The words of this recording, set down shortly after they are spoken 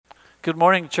Good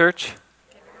morning, church.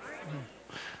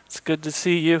 It's good to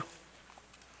see you.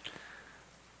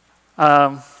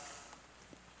 I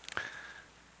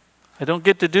don't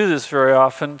get to do this very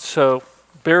often, so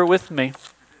bear with me.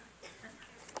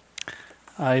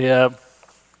 The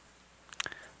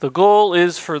goal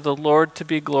is for the Lord to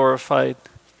be glorified.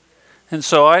 And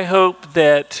so I hope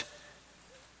that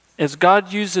as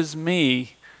God uses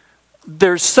me,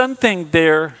 there's something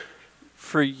there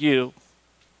for you.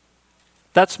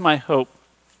 That's my hope.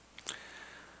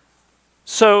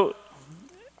 So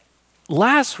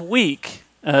last week,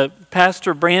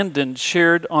 Pastor Brandon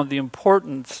shared on the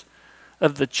importance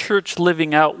of the church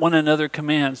living out one another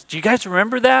commands. Do you guys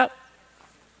remember that?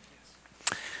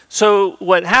 So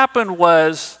what happened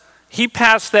was he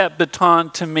passed that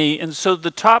baton to me, and so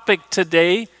the topic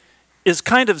today is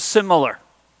kind of similar.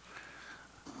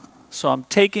 So I'm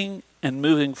taking and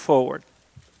moving forward.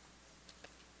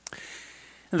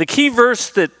 The key verse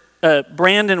that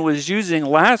Brandon was using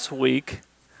last week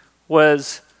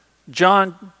was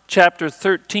John chapter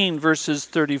 13, verses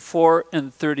 34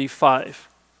 and 35.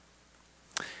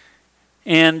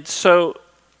 And so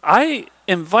I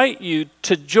invite you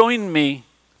to join me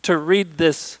to read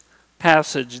this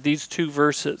passage, these two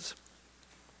verses.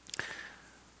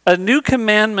 A new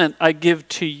commandment I give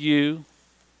to you,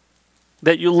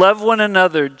 that you love one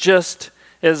another just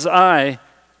as I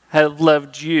have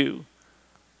loved you.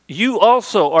 You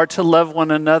also are to love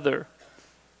one another.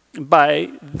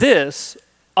 By this,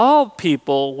 all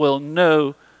people will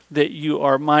know that you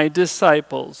are my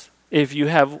disciples if you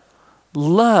have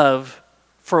love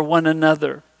for one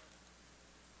another.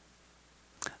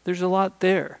 There's a lot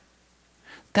there.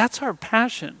 That's our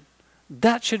passion.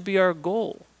 That should be our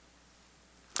goal.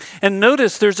 And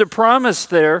notice there's a promise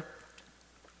there.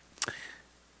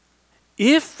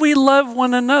 If we love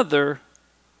one another,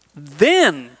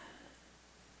 then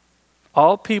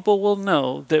all people will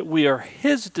know that we are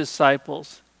his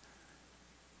disciples.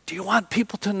 Do you want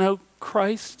people to know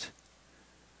Christ?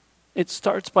 It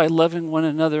starts by loving one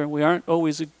another, and we aren't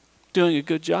always doing a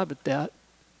good job at that.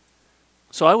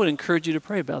 So I would encourage you to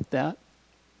pray about that.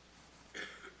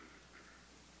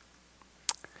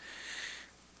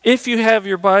 If you have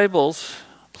your Bibles,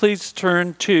 please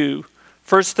turn to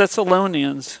 1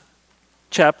 Thessalonians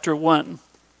chapter 1.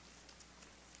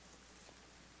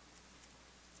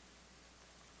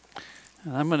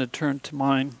 And I'm going to turn to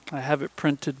mine. I have it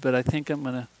printed, but I think I'm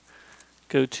going to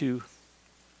go to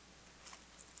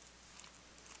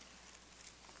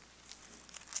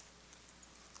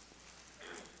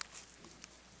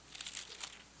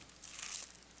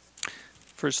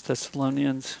First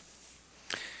Thessalonians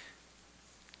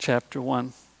chapter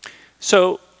 1.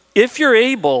 So, if you're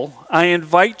able, I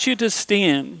invite you to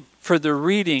stand for the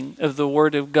reading of the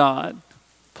Word of God,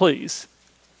 please.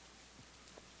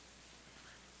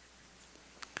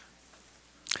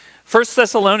 1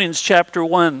 Thessalonians chapter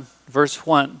 1, verse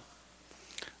 1.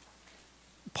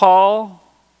 Paul,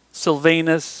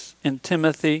 Silvanus, and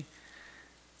Timothy,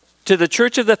 to the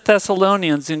church of the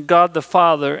Thessalonians in God the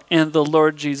Father and the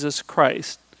Lord Jesus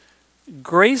Christ,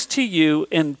 grace to you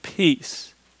and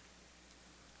peace.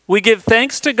 We give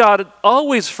thanks to God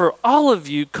always for all of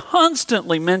you,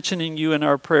 constantly mentioning you in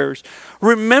our prayers,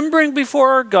 remembering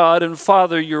before our God and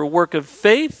Father your work of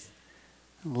faith,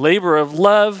 labor of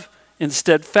love, and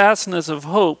steadfastness of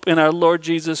hope in our Lord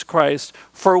Jesus Christ.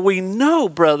 For we know,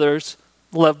 brothers,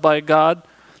 loved by God,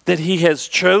 that he has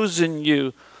chosen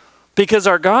you, because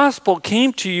our gospel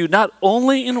came to you not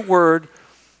only in word,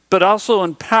 but also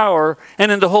in power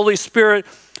and in the Holy Spirit,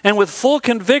 and with full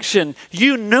conviction.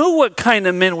 You know what kind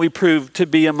of men we proved to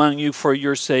be among you for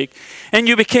your sake, and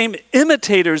you became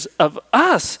imitators of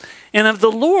us and of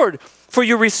the Lord. For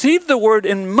you received the word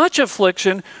in much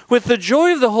affliction with the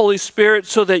joy of the Holy Spirit,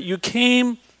 so that you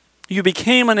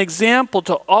became an example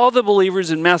to all the believers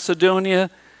in Macedonia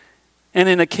and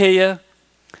in Achaia.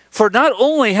 For not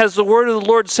only has the word of the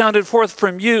Lord sounded forth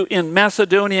from you in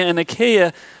Macedonia and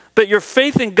Achaia, but your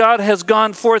faith in God has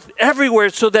gone forth everywhere,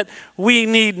 so that we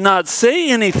need not say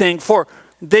anything, for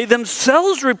they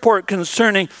themselves report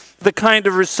concerning the kind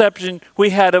of reception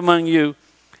we had among you,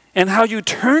 and how you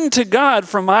turned to God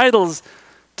from idols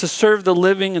to serve the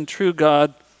living and true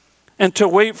God, and to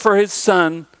wait for his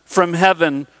Son from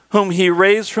heaven, whom he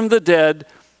raised from the dead,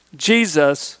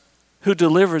 Jesus, who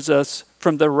delivers us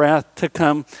from the wrath to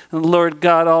come. And Lord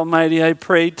God Almighty, I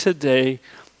pray today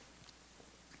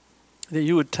that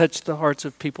you would touch the hearts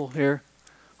of people here.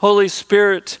 Holy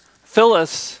Spirit, fill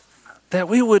us, that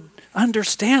we would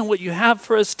understand what you have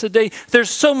for us today. There's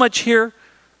so much here.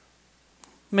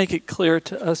 Make it clear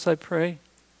to us, I pray.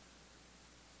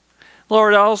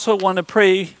 Lord, I also want to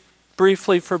pray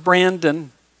briefly for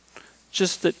Brandon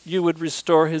just that you would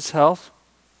restore his health,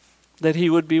 that he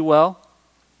would be well.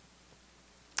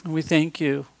 And we thank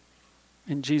you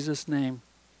in Jesus' name.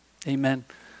 Amen.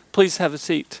 Please have a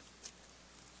seat.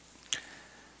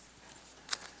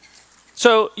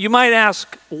 So you might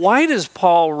ask, why does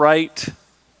Paul write?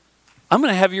 I'm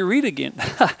going to have you read again.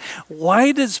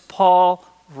 Why does Paul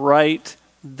write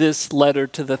this letter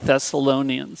to the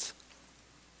Thessalonians?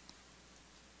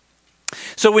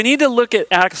 So we need to look at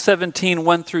Acts 17,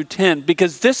 1 through 10,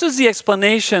 because this is the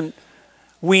explanation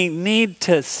we need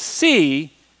to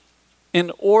see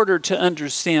in order to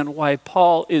understand why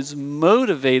Paul is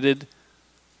motivated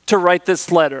to write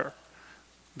this letter,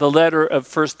 the letter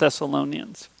of 1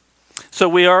 Thessalonians. So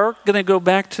we are going to go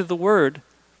back to the Word,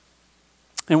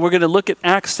 and we're going to look at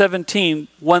Acts 17,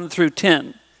 1 through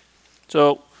 10.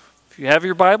 So if you have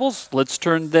your Bibles, let's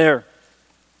turn there.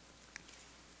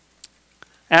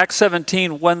 Acts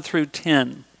 17, 1 through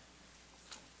 10.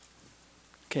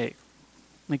 Okay,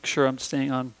 make sure I'm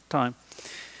staying on time.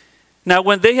 Now,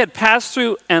 when they had passed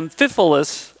through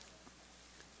Amphipolis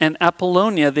and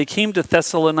Apollonia, they came to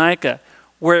Thessalonica,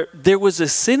 where there was a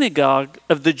synagogue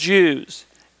of the Jews.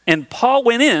 And Paul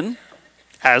went in,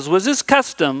 as was his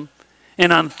custom,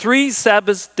 and on 3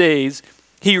 Sabbath days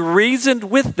he reasoned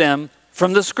with them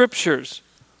from the Scriptures.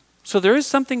 So there is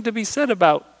something to be said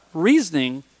about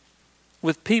reasoning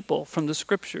with people from the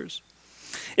Scriptures,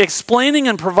 explaining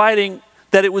and providing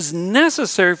that it was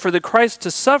necessary for the Christ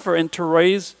to suffer and to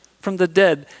rise from the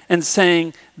dead, and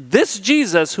saying, this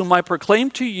Jesus whom I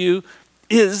proclaim to you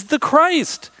is the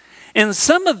Christ. And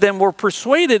some of them were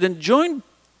persuaded and joined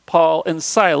Paul and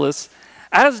Silas,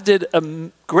 as did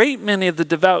a great many of the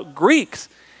devout Greeks,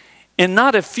 and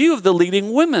not a few of the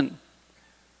leading women.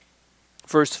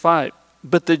 Verse 5,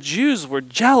 but the Jews were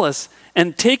jealous,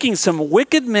 and taking some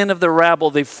wicked men of the rabble,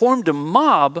 they formed a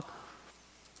mob,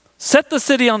 set the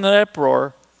city on the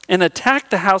uproar, and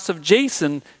attacked the house of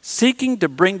Jason, seeking to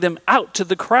bring them out to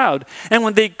the crowd. And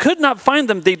when they could not find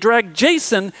them, they dragged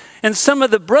Jason and some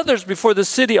of the brothers before the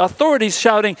city authorities,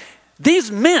 shouting, these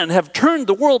men have turned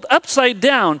the world upside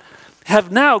down,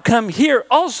 have now come here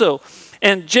also,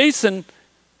 and Jason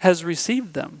has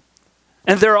received them.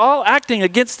 And they're all acting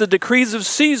against the decrees of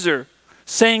Caesar,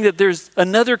 saying that there's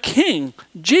another king,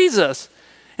 Jesus.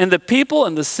 And the people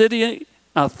and the city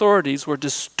authorities were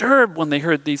disturbed when they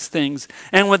heard these things.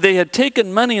 And when they had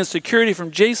taken money and security from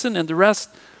Jason and the rest,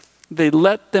 they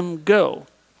let them go.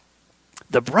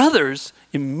 The brothers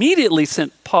immediately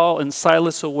sent Paul and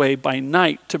Silas away by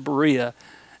night to Berea.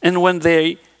 And when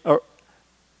they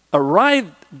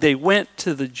arrived, they went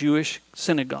to the Jewish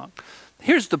synagogue.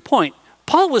 Here's the point.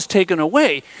 Paul was taken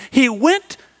away. He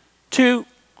went to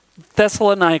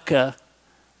Thessalonica.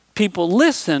 People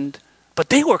listened, but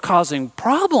they were causing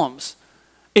problems.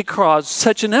 It caused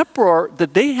such an uproar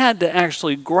that they had to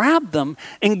actually grab them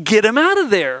and get them out of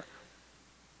there.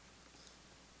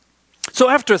 So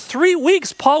after 3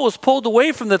 weeks, Paul was pulled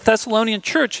away from the Thessalonian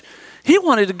church. He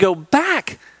wanted to go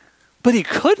back, but he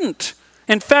couldn't.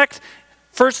 In fact,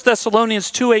 1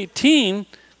 Thessalonians 2:18,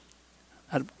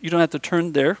 you don't have to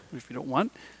turn there if you don't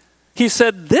want. He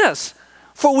said this,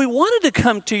 for we wanted to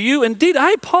come to you. Indeed,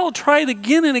 I, Paul, tried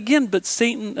again and again, but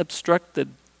Satan obstructed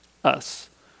us.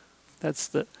 That's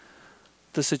the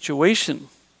situation.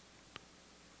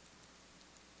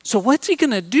 So what's he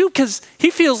going to do? Because he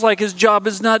feels like his job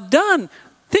is not done.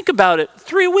 Think about it.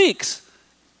 3 weeks.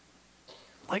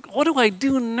 Like, what do I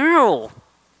do now?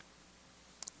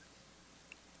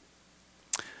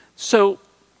 So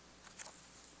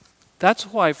that's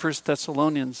why 1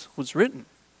 Thessalonians was written.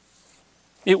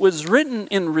 It was written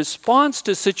in response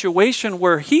to a situation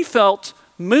where he felt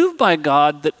moved by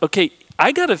God that, okay,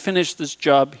 I got to finish this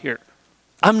job here.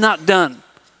 I'm not done.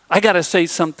 I got to say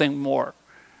something more.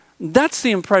 That's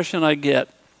the impression I get.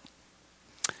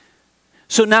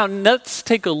 So now let's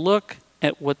take a look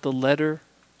at what the letter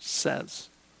says.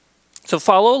 So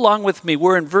follow along with me.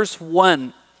 We're in verse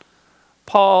 1.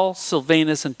 Paul,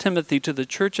 Silvanus, and Timothy to the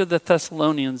church of the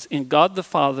Thessalonians in God the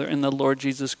Father and the Lord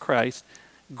Jesus Christ,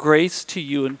 grace to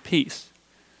you and peace.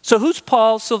 So who's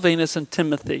Paul, Silvanus, and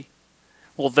Timothy?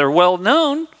 Well, they're well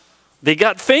known. They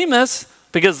got famous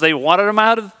because they wanted them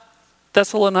out of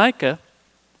Thessalonica.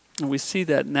 And we see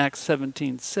that in Acts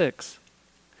 17:6.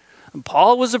 And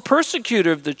Paul was a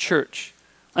persecutor of the church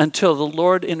until the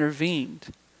Lord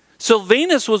intervened.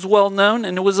 Silvanus was well known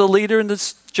and was a leader in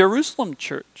the Jerusalem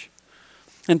church.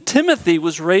 And Timothy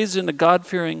was raised in a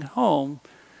God-fearing home,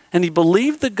 and he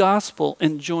believed the gospel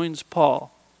and joins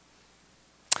Paul.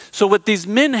 So what these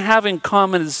men have in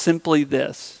common is simply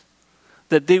this,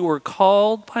 that they were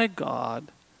called by God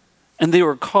and they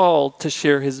were called to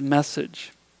share his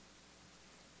message.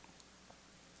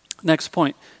 Next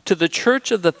point. To the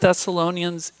church of the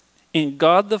Thessalonians in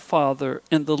God the Father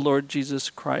and the Lord Jesus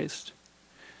Christ.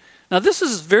 Now this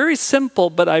is very simple,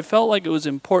 but I felt like it was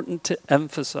important to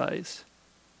emphasize.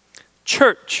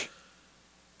 Church.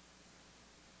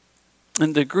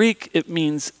 In the Greek, it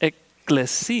means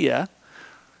ecclesia,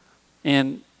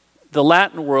 and the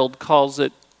Latin world calls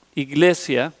it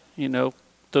iglesia,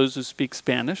 those who speak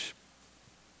Spanish.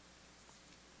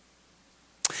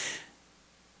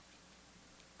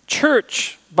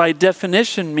 Church, by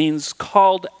definition, means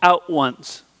called out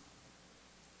ones.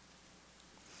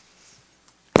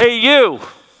 Hey, you!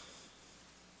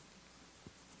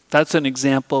 That's an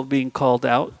example of being called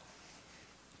out.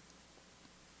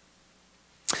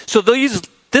 So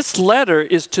this letter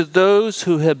is to those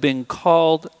who have been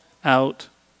called out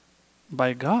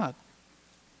by God.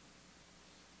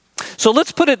 So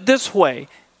let's put it this way.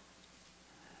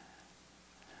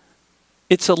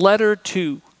 It's a letter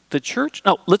to the church.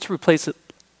 No, let's replace it.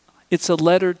 It's a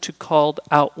letter to called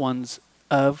out ones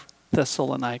of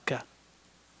Thessalonica.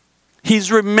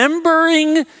 He's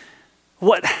remembering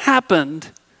what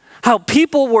happened, how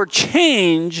people were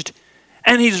changed,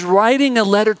 and he's writing a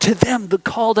letter to them, the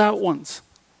called out ones.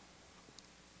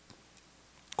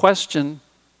 Question: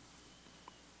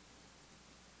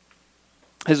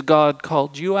 has God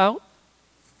called you out?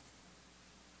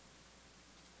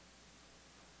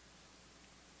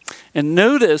 And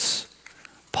notice,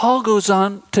 Paul goes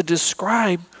on to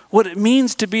describe what it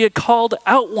means to be a called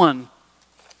out one.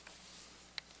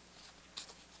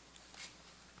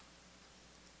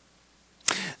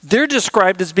 They're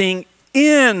described as being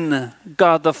in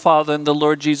God the Father and the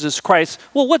Lord Jesus Christ.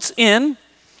 Well, what's in?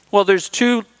 Well, there's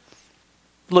two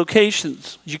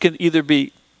locations. You can either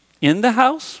be in the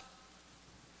house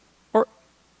or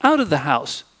out of the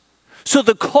house. So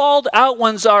the called out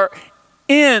ones are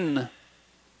in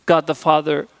God the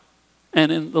Father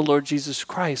and in the Lord Jesus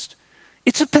Christ.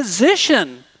 It's a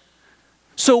position.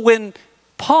 So when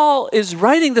Paul is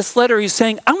writing this letter, he's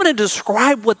saying, I'm going to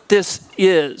describe what this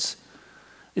is.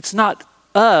 It's not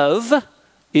of,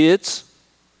 it's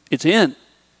in.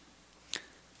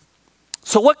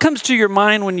 So what comes to your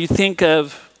mind when you think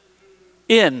of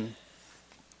in?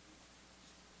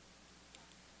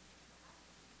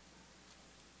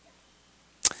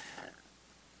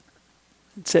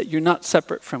 It's that you're not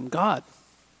separate from God,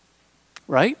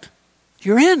 right?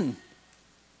 You're in.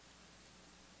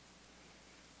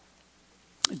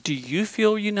 Do you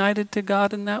feel united to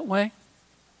God in that way?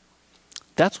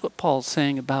 That's what Paul's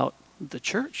saying about the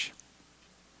church.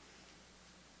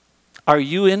 Are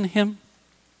you in him?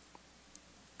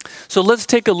 So let's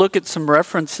take a look at some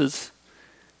references.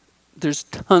 There's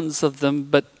tons of them,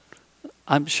 but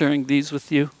I'm sharing these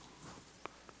with you.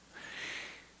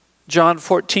 John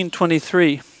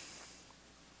 14:23.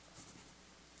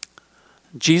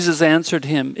 Jesus answered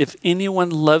him, if anyone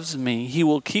loves me, he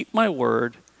will keep my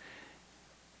word,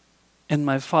 and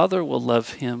my Father will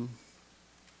love him,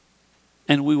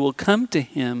 and we will come to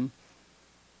him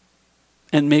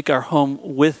and make our home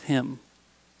with him.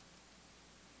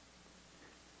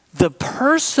 The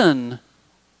person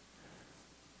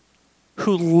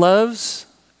who loves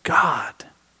God,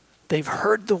 they've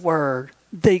heard the word,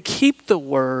 they keep the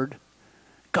word,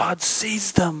 God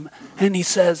sees them and he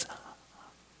says,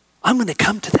 I'm going to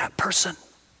come to that person.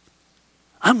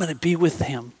 I'm going to be with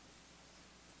him.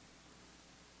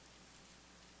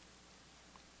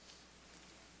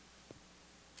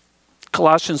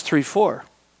 Colossians 3:4.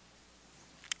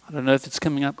 I don't know if it's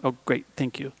coming up. Oh, great.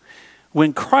 Thank you.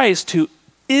 When Christ, who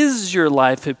is your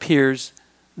life, appears,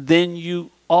 then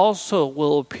you also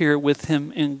will appear with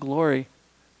him in glory.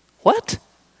 What?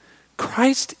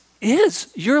 Christ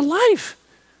is your life.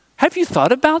 Have you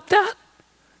thought about that?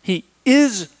 He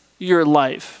is your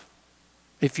life.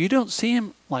 If you don't see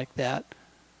him like that,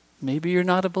 maybe you're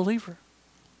not a believer.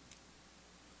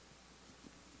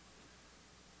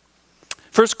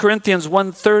 1 Corinthians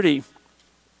 1:30.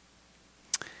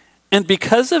 And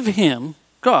because of him,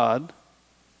 God,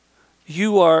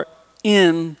 you are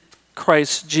in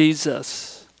Christ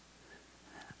Jesus.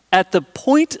 At the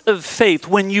point of faith,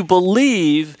 when you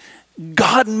believe,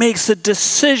 God makes a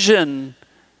decision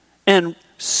and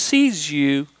sees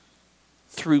you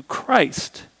through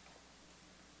Christ.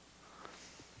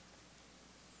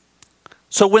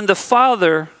 So when the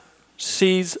Father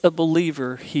sees a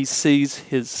believer, he sees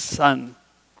his Son.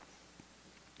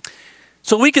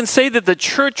 So we can say that the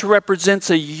church represents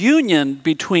a union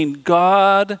between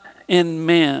God and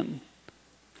man.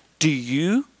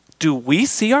 Do we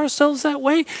see ourselves that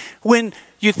way? When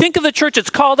you think of the church,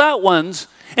 it's called out ones,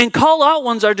 and called out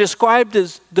ones are described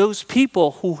as those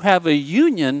people who have a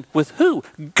union with who?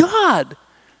 God.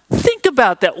 Think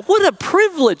about that. What a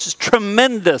privilege. It's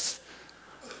tremendous.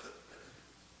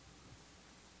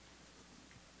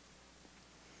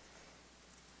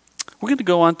 We're going to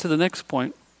go on to the next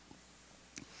point.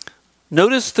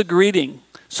 Notice the greeting.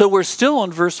 So we're still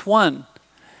on verse 1.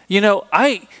 You know,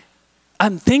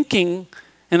 I'm thinking,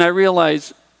 and I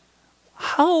realize,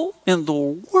 how in the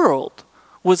world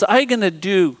was I going to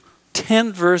do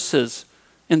 10 verses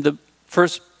in the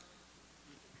first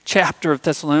chapter of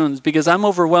Thessalonians? Because I'm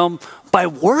overwhelmed by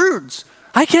words.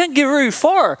 I can't get very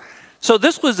far. So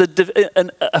this was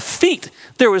a feat.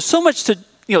 There was so much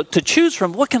to choose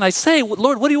from. What can I say?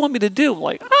 Lord, what do you want me to do?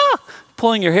 Like,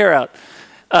 pulling your hair out.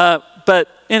 But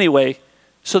anyway,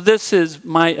 so this is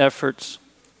my efforts.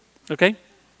 Okay?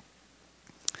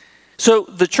 So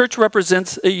the church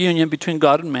represents a union between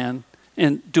God and man.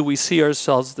 And do we see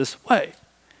ourselves this way?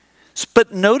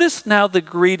 But notice now the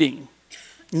greeting.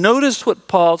 Notice what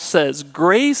Paul says.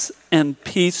 Grace and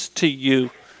peace to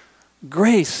you.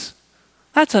 Grace.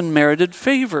 That's unmerited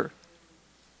favor.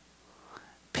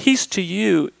 Peace to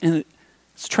you, and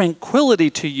it's tranquility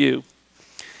to you.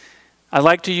 I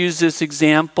like to use this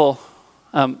example.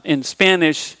 In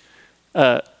Spanish,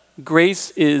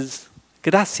 grace is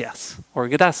gracias or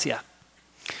gracia.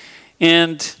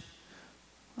 And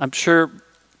I'm sure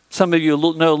some of you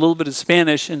know a little bit of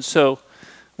Spanish, and so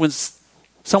when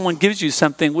someone gives you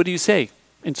something, what do you say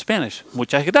in Spanish?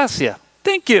 Muchas gracias.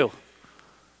 Thank you.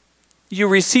 You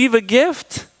receive a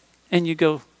gift, and you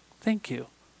go, thank you.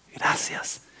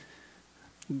 Gracias.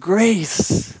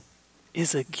 Grace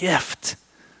is a gift.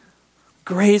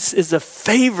 Grace is a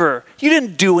favor. You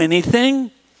didn't do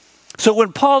anything. So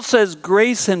when Paul says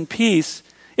grace and peace,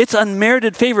 it's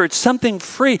unmerited favor. It's something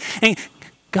free. And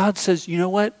God says, you know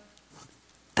what?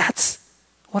 That's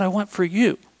what I want for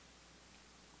you.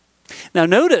 Now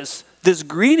notice, this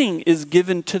greeting is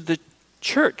given to the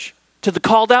church, to the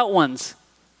called out ones.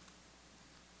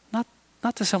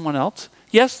 Not to someone else.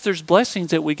 Yes, there's blessings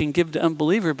that we can give to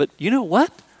unbeliever, but you know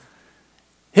what?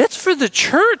 It's for the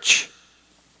church.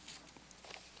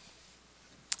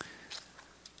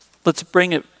 Let's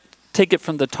take it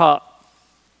from the top.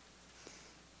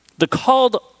 The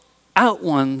called out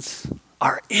ones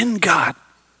are in God.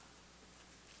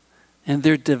 And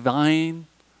they're divinely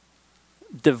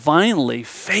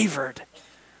favored.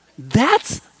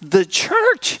 That's the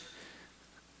church.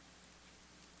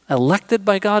 Elected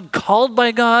by God, called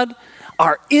by God,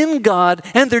 are in God,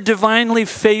 and they're divinely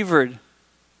favored.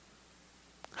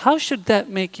 How should that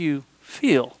make you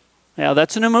feel? Now,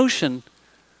 that's an emotion.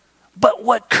 But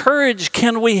what courage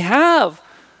can we have?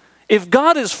 If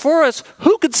God is for us,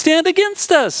 who could stand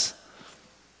against us?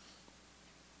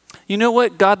 You know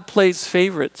what? God plays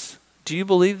favorites. Do you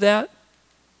believe that?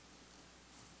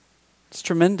 It's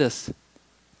tremendous.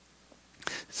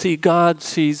 See, God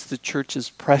sees the church as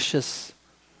precious.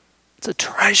 It's a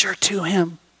treasure to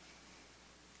him.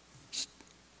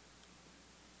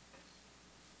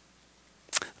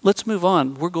 Let's move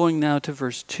on. We're going now to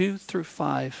verse 2 through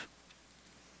 5.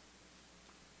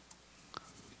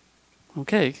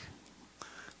 Okay.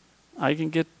 I can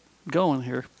get going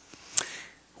here.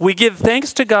 We give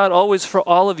thanks to God always for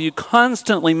all of you,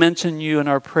 constantly mention you in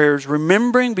our prayers,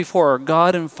 remembering before our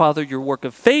God and Father your work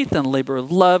of faith and labor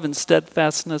of love and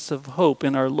steadfastness of hope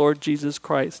in our Lord Jesus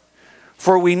Christ.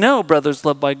 For we know, brothers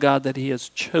loved by God, that he has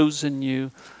chosen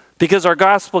you, because our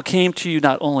gospel came to you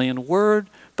not only in word,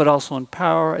 but also in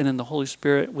power and in the Holy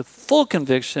Spirit with full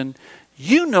conviction.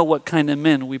 You know what kind of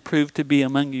men we proved to be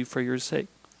among you for your sake.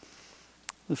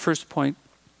 The first point,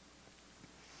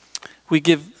 we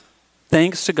give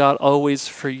thanks to God always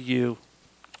for you.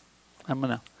 I'm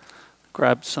going to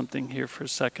grab something here for a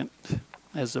second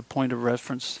as a point of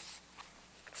reference.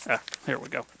 Here we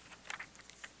go.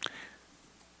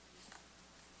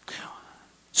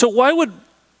 So why would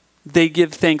they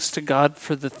give thanks to God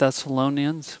for the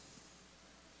Thessalonians?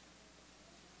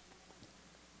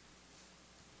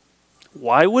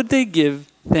 Why would they give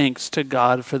thanks to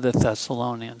God for the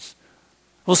Thessalonians?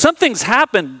 Well, something's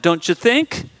happened, don't you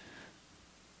think?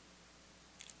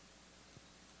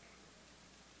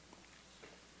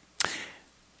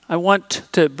 I want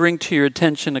to bring to your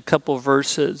attention a couple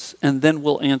verses, and then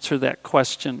we'll answer that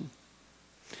question.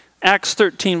 Acts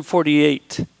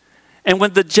 13:48. And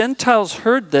when the Gentiles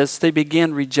heard this, they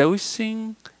began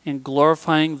rejoicing and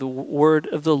glorifying the word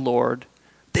of the Lord.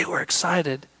 They were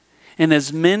excited. And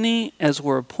as many as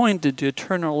were appointed to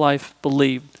eternal life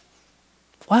believed.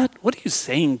 What? What are you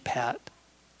saying, Pat?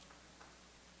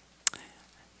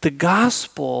 The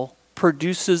gospel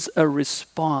produces a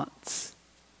response.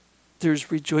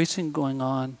 There's rejoicing going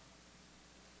on.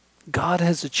 God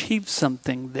has achieved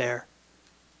something there.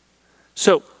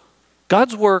 So,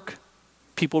 God's work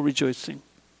people rejoicing.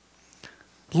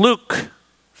 Luke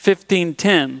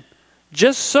 15:10,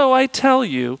 just so I tell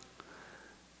you,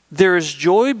 there is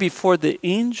joy before the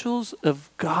angels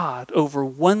of God over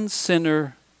one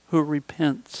sinner who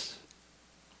repents.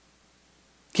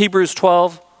 Hebrews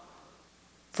 12,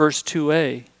 verse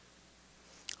 2a,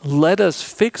 let us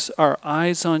fix our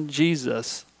eyes on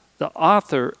Jesus, the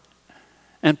author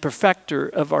and perfecter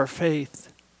of our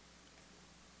faith.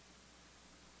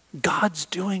 God's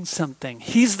doing something.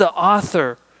 He's the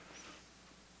author.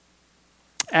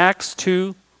 Acts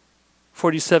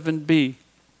 2:47b.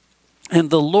 And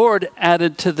the Lord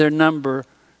added to their number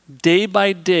day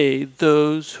by day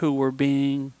those who were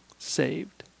being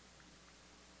saved.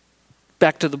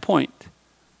 Back to the point.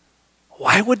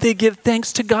 Why would they give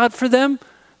thanks to God for them?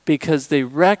 Because they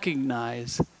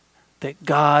recognize that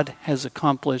God has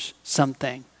accomplished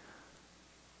something.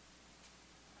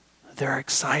 They're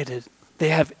excited. They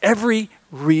have every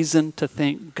reason to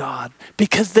thank God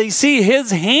because they see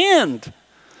His hand.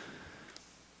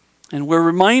 And we're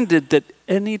reminded that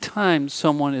anytime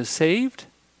someone is saved,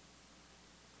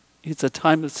 it's a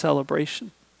time of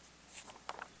celebration.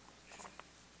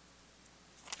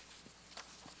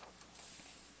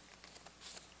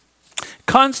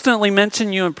 Constantly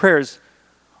mention you in prayers.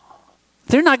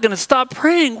 They're not going to stop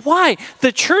praying. Why?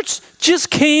 The church just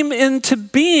came into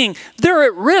being. They're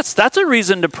at risk. That's a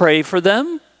reason to pray for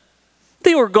them.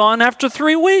 They were gone after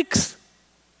 3 weeks.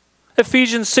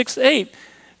 Ephesians 6:8.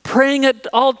 Praying at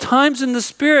all times in the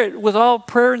Spirit with all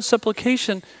prayer and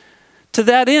supplication. To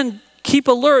that end, keep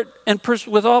alert and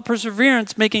with all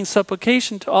perseverance, making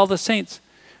supplication to all the saints.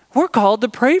 We're called to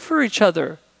pray for each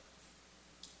other.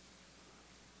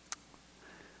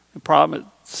 The problem,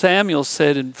 Samuel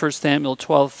said in 1 Samuel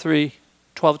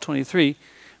 12:23,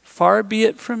 far be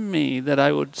it from me that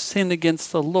I would sin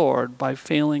against the Lord by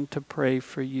failing to pray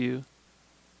for you.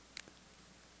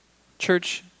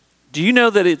 Church, do you know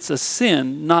that it's a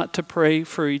sin not to pray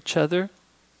for each other?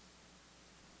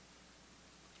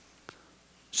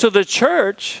 So the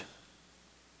church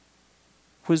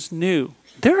was new.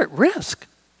 They're at risk.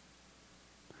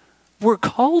 We're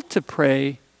called to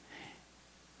pray,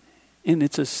 and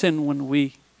it's a sin when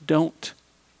we don't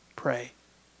pray.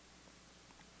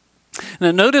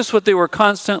 Now notice what they were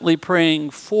constantly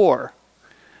praying for.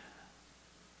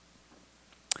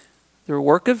 Their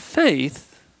work of faith,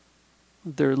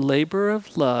 their labor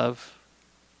of love,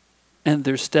 and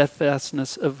their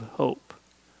steadfastness of hope.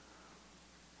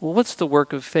 Well, what's the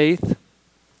work of faith?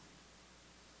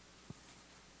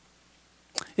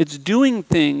 It's doing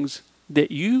things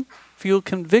that you feel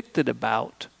convicted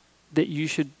about that you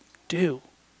should do.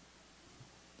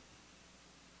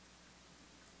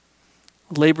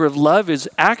 Labor of love is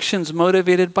actions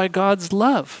motivated by God's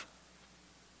love.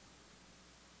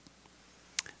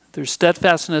 Their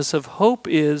steadfastness of hope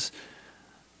is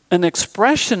an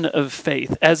expression of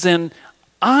faith, as in,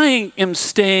 I am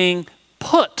staying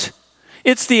put.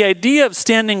 It's the idea of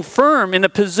standing firm in a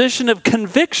position of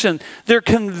conviction. They're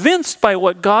convinced by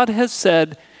what God has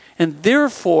said, and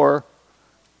therefore,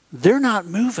 they're not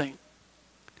moving.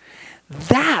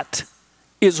 That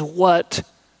is what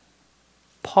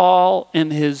Paul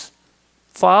and his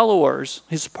followers,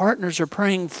 his partners, are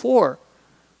praying for.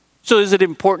 So is it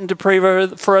important to pray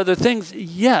for other things?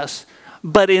 Yes.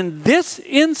 But in this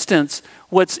instance,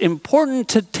 what's important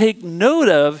to take note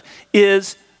of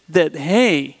is that,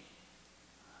 hey,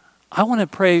 I want to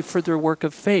pray for their work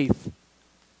of faith,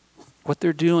 what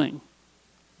they're doing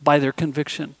by their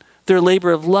conviction, their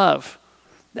labor of love,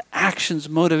 the actions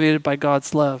motivated by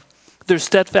God's love, their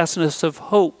steadfastness of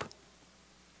hope,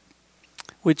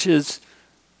 which is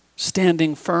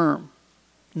standing firm,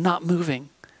 not moving.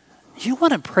 You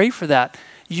want to pray for that.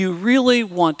 You really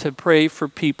want to pray for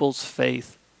people's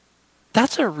faith.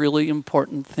 That's a really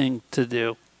important thing to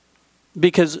do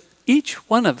because each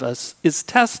one of us is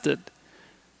tested.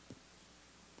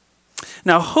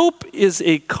 Now, hope is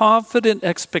a confident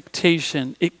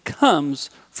expectation. It comes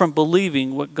from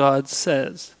believing what God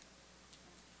says.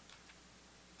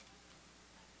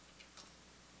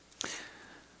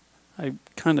 I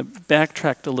kind of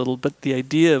backtracked a little, but the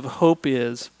idea of hope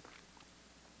is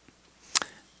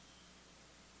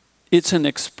it's an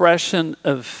expression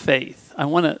of faith. I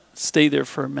want to stay there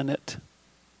for a minute.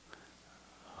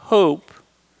 Hope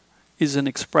is an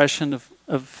expression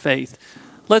of faith.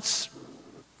 Let's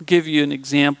give you an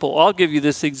example. I'll give you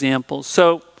this example.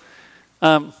 So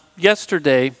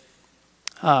yesterday,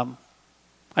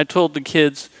 I told the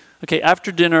kids, okay,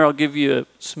 after dinner, I'll give you a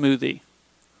smoothie.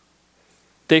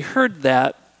 They heard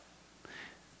that.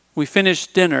 We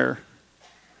finished dinner,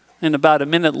 and about a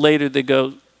minute later, they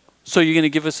go, so you're going to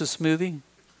give us a smoothie?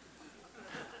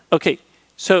 Okay,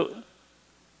 So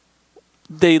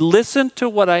they listened to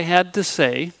what I had to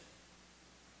say.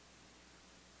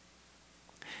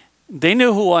 They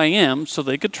knew who I am, so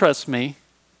they could trust me.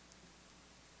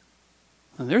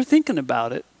 And they're thinking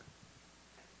about it.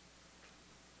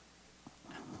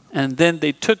 And then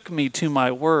they took me to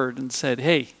my word and said,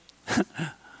 hey,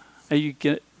 are you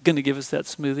going to give us that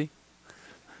smoothie?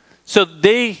 So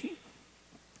they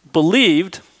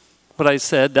believed what I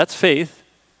said, that's faith,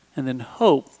 and then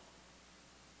hope.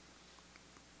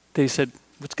 They said,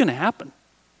 what's going to happen?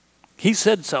 He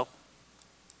said so.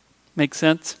 Make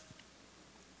sense?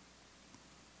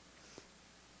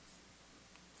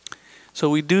 So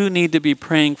we do need to be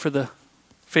praying for the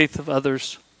faith of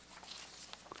others.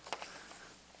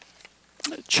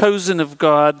 Chosen of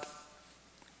God.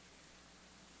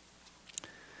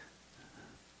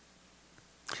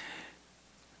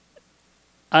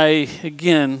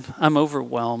 I'm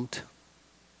overwhelmed.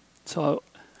 So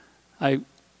I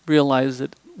realize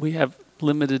that we have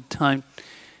limited time.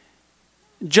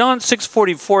 John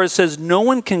 6:44 says, no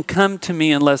one can come to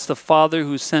me unless the Father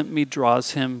who sent me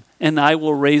draws him, and I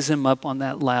will raise him up on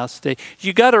that last day.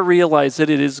 You got to realize that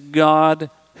it is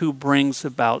God who brings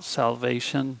about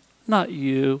salvation, not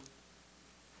you.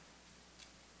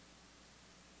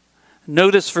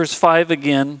 Notice verse 5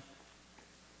 again.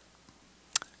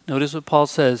 Notice what Paul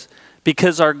says.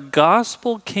 Because our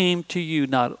gospel came to you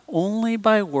not only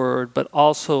by word, but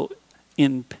also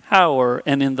in power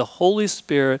and in the Holy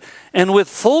Spirit and with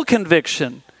full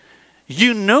conviction.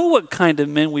 You know what kind of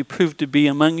men we proved to be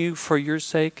among you for your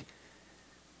sake.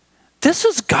 This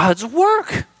is God's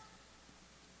work.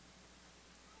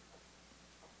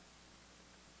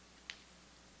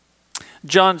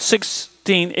 John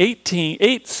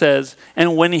 16:8 says,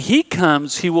 and when he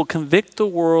comes, he will convict the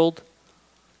world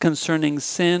concerning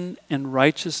sin and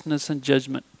righteousness and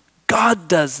judgment. God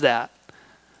does that.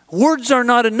 Words are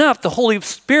not enough. The Holy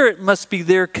Spirit must be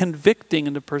there convicting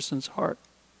in the person's heart.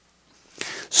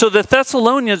 So the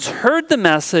Thessalonians heard the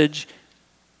message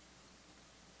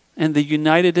and they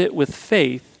united it with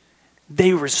faith.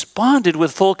 They responded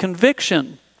with full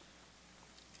conviction.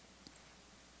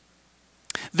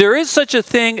 There is such a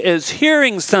thing as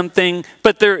hearing something,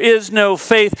 but there is no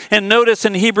faith. And notice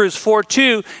in Hebrews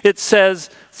 4:2, it says,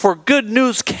 for good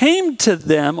news came to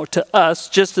them, or to us,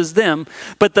 just as them,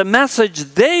 but the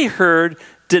message they heard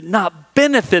did not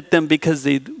benefit them because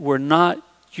they were not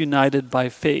united by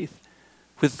faith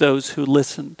with those who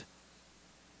listened.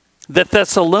 The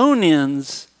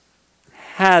Thessalonians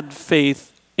had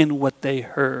faith in what they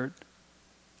heard.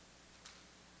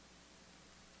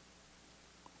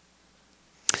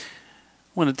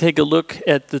 I want to take a look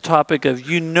at the topic of,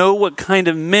 you know what kind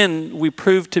of men we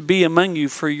prove to be among you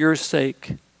for your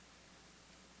sake.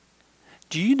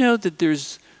 Do you know that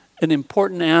there's an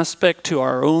important aspect to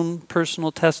our own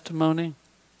personal testimony?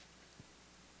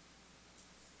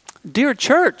 Dear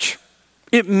church,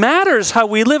 it matters how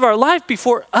we live our life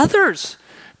before others.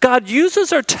 God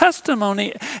uses our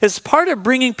testimony as part of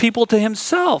bringing people to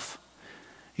himself.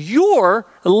 Your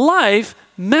life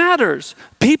matters.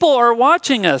 People are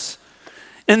watching us.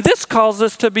 And this calls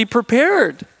us to be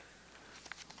prepared.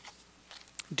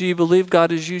 Do you believe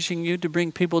God is using you to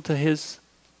bring people to his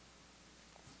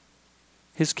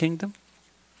kingdom?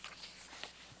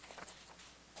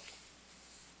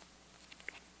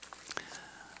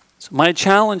 So my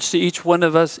challenge to each one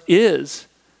of us is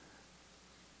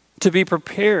to be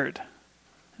prepared.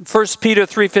 In 1 Peter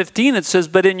 3:15 it says,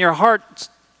 but in your hearts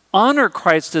honor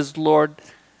Christ as Lord,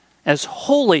 as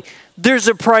holy. There's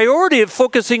a priority of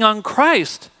focusing on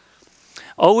Christ.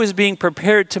 Always being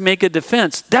prepared to make a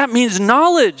defense. That means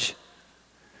knowledge.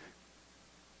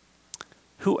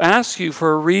 Who asks you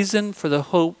for a reason for the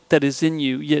hope that is in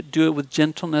you, yet do it with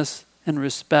gentleness and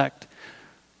respect.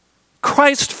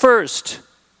 Christ first.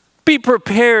 Be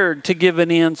prepared to give an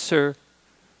answer.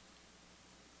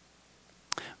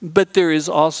 But there is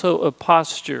also a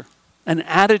posture, an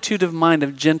attitude of mind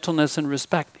of gentleness and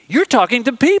respect. You're talking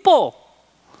to people.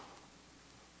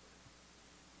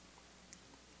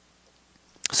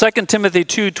 2 Timothy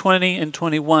 2:20 and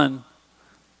 21.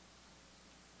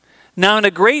 Now in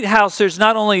a great house there's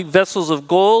not only vessels of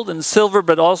gold and silver,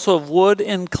 but also of wood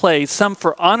and clay, some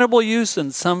for honorable use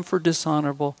and some for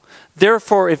dishonorable.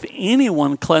 Therefore, if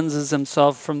anyone cleanses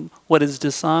himself from what is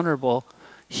dishonorable,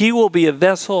 he will be a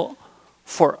vessel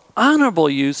for honorable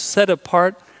use, set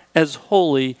apart as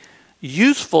holy,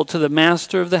 useful to the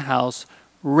master of the house,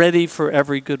 ready for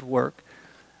every good work.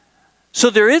 So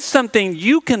there is something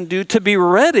you can do to be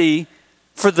ready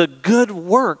for the good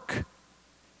work.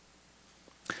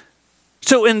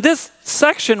 So in this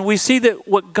section, we see that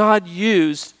what God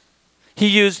used, he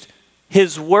used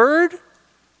his word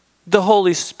the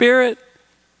Holy Spirit,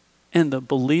 and the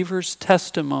believer's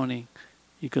testimony.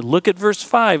 You could look at verse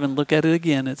 5 and look at it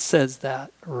again. It says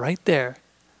that right there.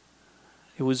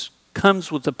 It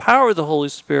comes with the power of the Holy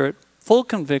Spirit, full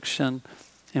conviction.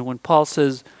 And when Paul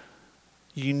says,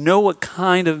 you know what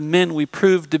kind of men we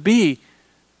prove to be.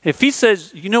 If he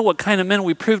says, you know what kind of men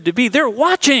we prove to be, they're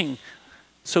watching.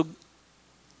 So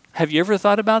have you ever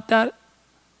thought about that?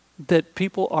 That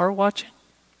people are watching?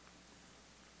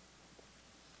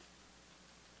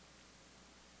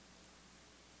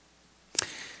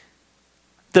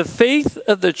 The faith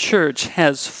of the church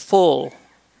has full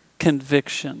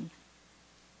conviction.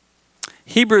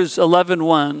 Hebrews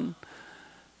 11:1.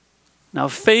 Now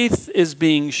faith is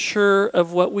being sure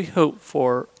of what we hope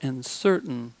for and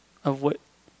certain of what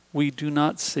we do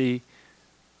not see.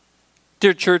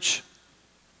 Dear church,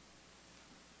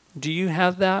 do you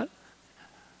have that?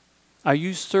 Are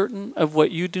you certain of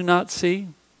what you do not see?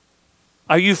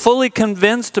 Are you fully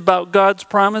convinced about God's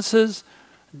promises?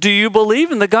 Do you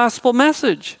believe in the gospel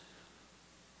message?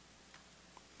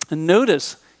 And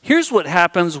notice, here's what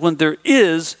happens when there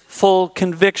is full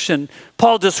conviction.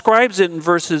 Paul describes it in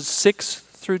verses 6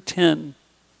 through 10.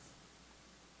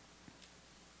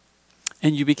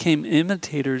 And you became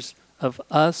imitators of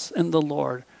us and the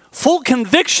Lord. Full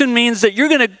conviction means that you're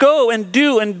going to go and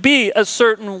do and be a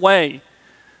certain way.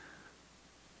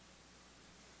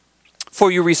 For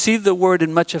you received the word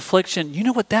in much affliction. You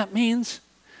know what that means?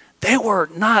 They were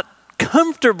not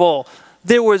comfortable.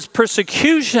 There was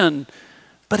persecution,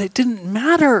 but it didn't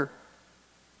matter.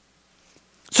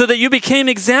 So that you became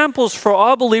examples for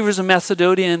all believers in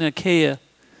Macedonia and Achaia.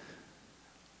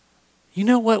 You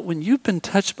know what? When you've been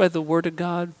touched by the word of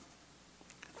God,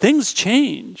 things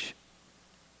change.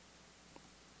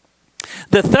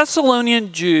 The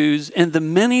Thessalonian Jews and the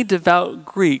many devout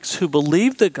Greeks who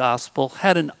believed the gospel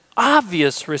had an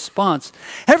obvious response.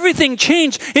 Everything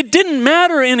changed. It didn't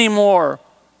matter anymore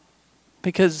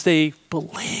because they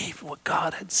believed what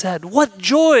God had said. What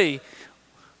joy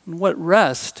and what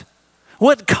rest.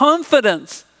 What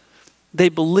confidence. They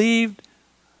believed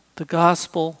the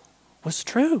gospel was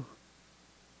true.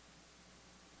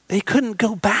 They couldn't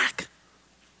go back.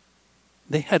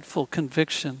 They had full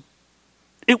conviction.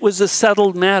 It was a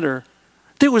settled matter.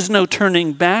 There was no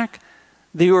turning back.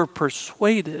 They were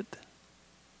persuaded.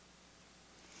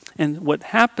 And what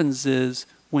happens is,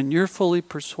 when you're fully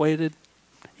persuaded,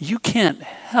 you can't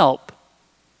help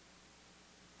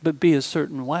but be a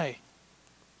certain way.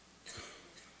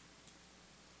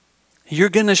 You're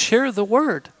going to share the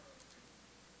word.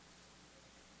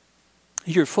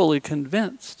 You're fully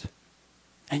convinced.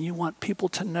 And you want people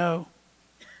to know.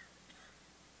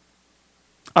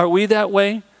 Are we that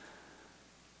way?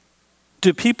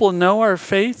 Do people know our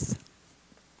faith?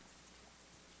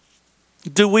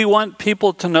 Do we want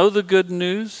people to know the good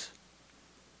news?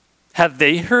 Have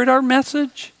they heard our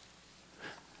message?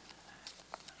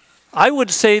 I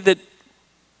would say that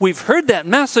we've heard that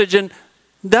message, and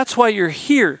that's why you're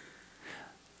here.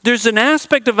 There's an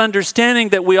aspect of understanding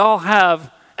that we all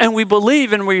have, and we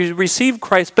believe and we receive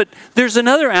Christ, but there's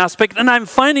another aspect, and I'm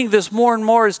finding this more and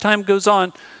more as time goes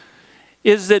on,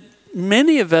 is that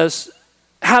many of us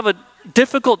have a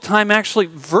difficult time actually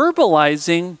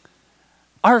verbalizing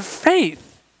our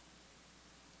faith.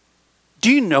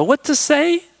 Do you know what to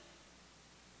say?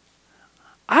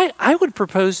 I would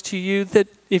propose to you that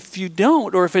if you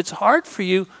don't, or if it's hard for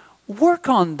you, work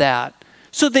on that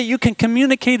so that you can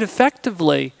communicate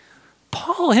effectively.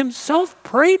 Paul himself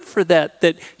prayed for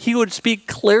that he would speak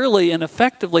clearly and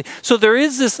effectively. So there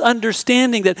is this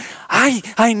understanding that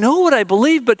I know what I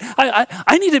believe, but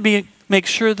I need to make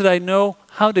sure that I know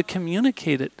how to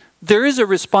communicate it. There is a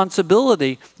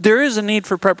responsibility. There is a need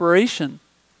for preparation.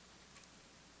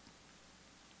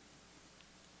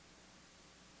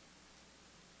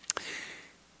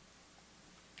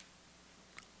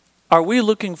 Are we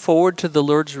looking forward to the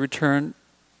Lord's return?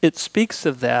 It speaks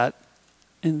of that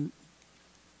in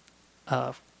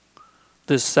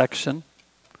this section.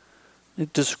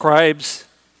 It describes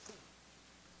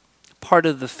part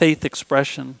of the faith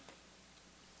expression.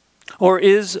 Or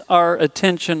is our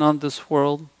attention on this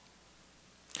world?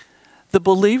 The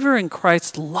believer in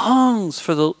Christ longs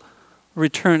for the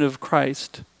return of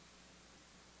Christ.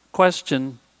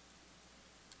 Question,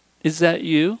 is that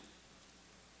you?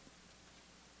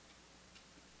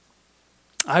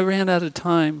 I ran out of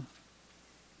time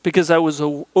because I was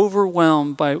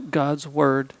overwhelmed by God's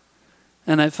word,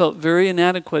 and I felt very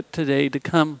inadequate today to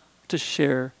come to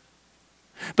share.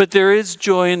 But there is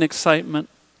joy and excitement.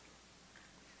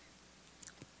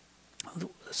 The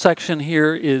section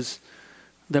here is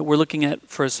that we're looking at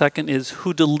for a second is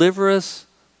who delivers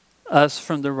us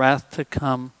from the wrath to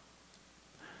come.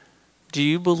 Do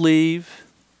you believe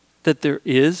that there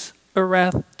is a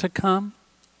wrath to come?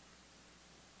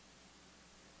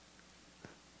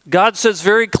 God says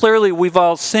very clearly we've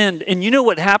all sinned. And you know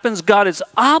what happens? God is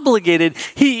obligated.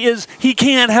 He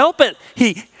can't help it.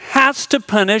 He has to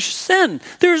punish sin.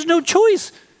 There's no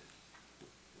choice.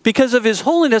 Because of his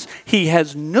holiness, he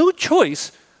has no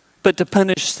choice but to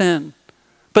punish sin.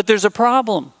 But there's a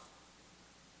problem.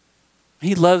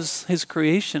 He loves his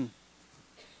creation.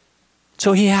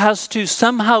 So he has to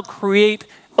somehow create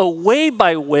a way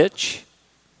by which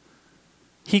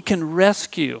he can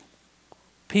rescue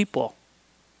people.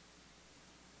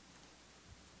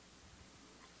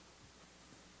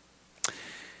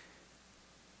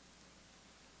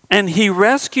 And he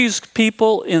rescues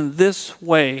people in this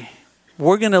way.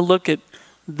 We're going to look at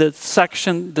the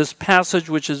section, this passage,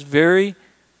 which is very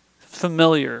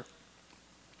familiar.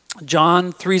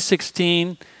 John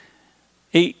 3:16,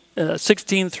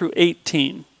 16 through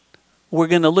 18. We're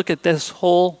going to look at this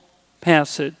whole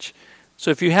passage. So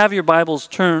if you have your Bibles,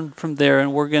 turn from there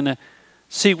and we're going to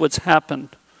see what's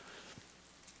happened.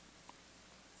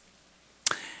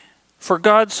 For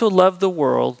God so loved the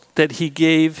world that he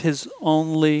gave his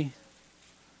only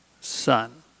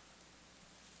Son,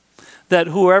 that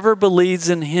whoever believes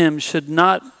in him should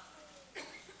not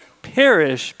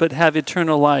perish but have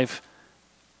eternal life.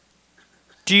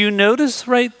 Do you notice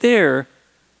right there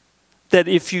that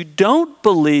if you don't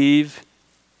believe,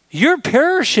 you're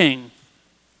perishing?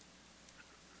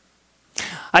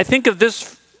 I think of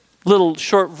this little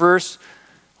short verse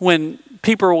when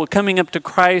people were coming up to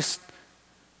Christ.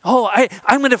 Oh,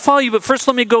 I'm going to follow you, but first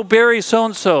let me go bury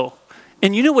so-and-so.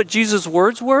 And you know what Jesus'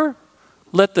 words were?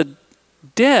 Let the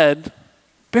dead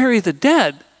bury the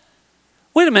dead.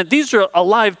 Wait a minute, these are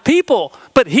alive people,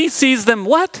 but he sees them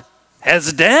what?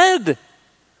 As dead.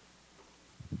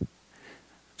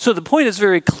 So the point is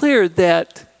very clear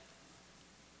that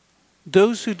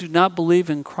those who do not believe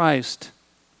in Christ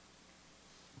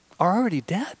are already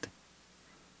dead.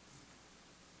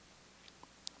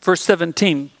 Verse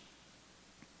 17.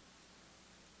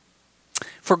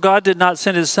 For God did not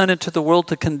send his Son into the world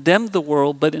to condemn the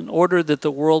world, but in order that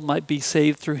the world might be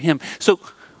saved through him. So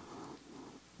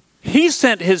he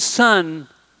sent his Son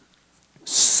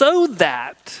so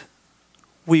that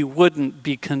we wouldn't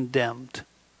be condemned.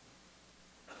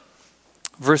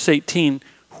 Verse 18,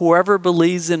 whoever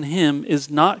believes in him is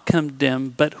not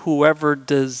condemned, but whoever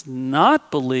does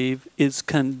not believe is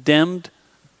condemned,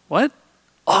 what?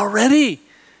 Already.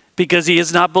 Because he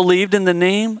has not believed in the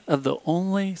name of the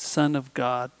only Son of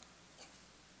God.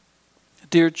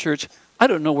 Dear church, I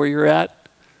don't know where you're at.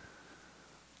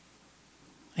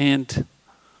 And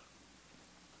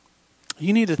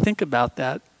you need to think about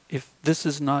that if this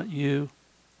is not you.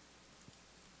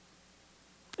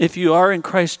 If you are in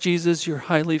Christ Jesus, you're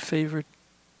highly favored.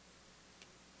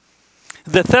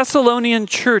 The Thessalonian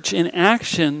church in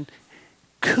action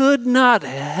could not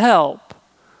help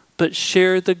but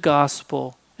share the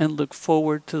gospel and look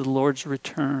forward to the Lord's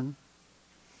return.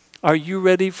 Are you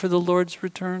ready for the Lord's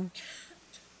return?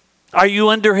 Are you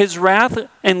under his wrath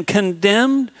and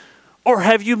condemned? Or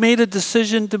have you made a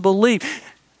decision to believe?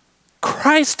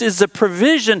 Christ is the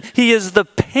provision. He is the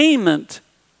payment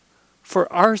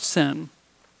for our sin.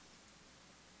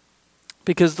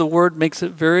 Because the word makes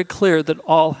it very clear that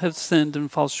all have sinned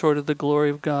and fall short of the glory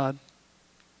of God.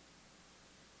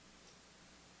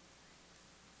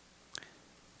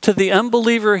 To the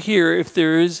unbeliever here, if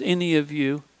there is any of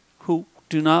you who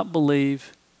do not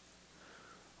believe,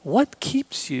 what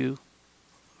keeps you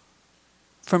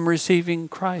from receiving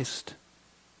Christ?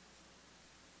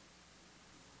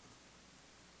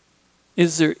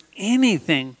 Is there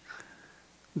anything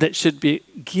that should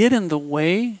get in the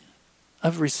way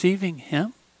of receiving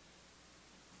him?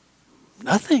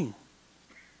 Nothing.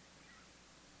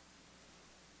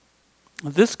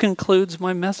 This concludes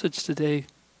my message today.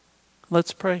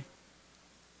 Let's pray.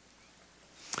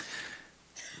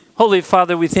 Holy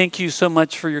Father, we thank you so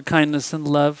much for your kindness and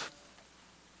love.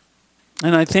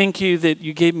 And I thank you that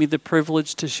you gave me the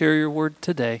privilege to share your word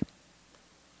today.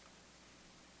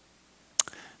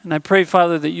 And I pray,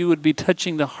 Father, that you would be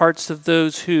touching the hearts of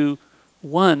those who,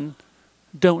 one,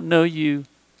 don't know you.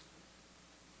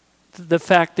 The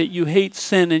fact that you hate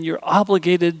sin and you're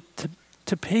obligated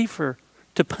to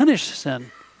punish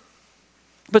sin.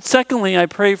 But secondly, I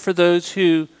pray for those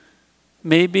who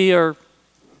maybe are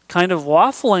kind of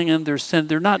waffling in their sin.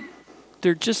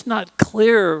 They're just not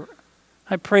clear.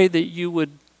 I pray that you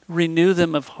would renew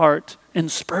them of heart and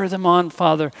spur them on,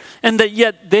 Father. And that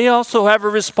yet they also have a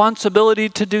responsibility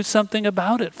to do something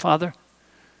about it, Father.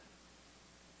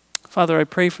 Father, I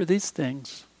pray for these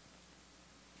things.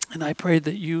 And I pray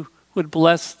that you would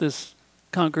bless this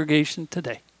congregation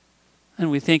today.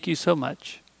 And we thank you so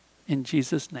much. In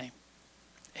Jesus' name,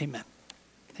 amen.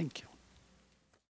 Thank you.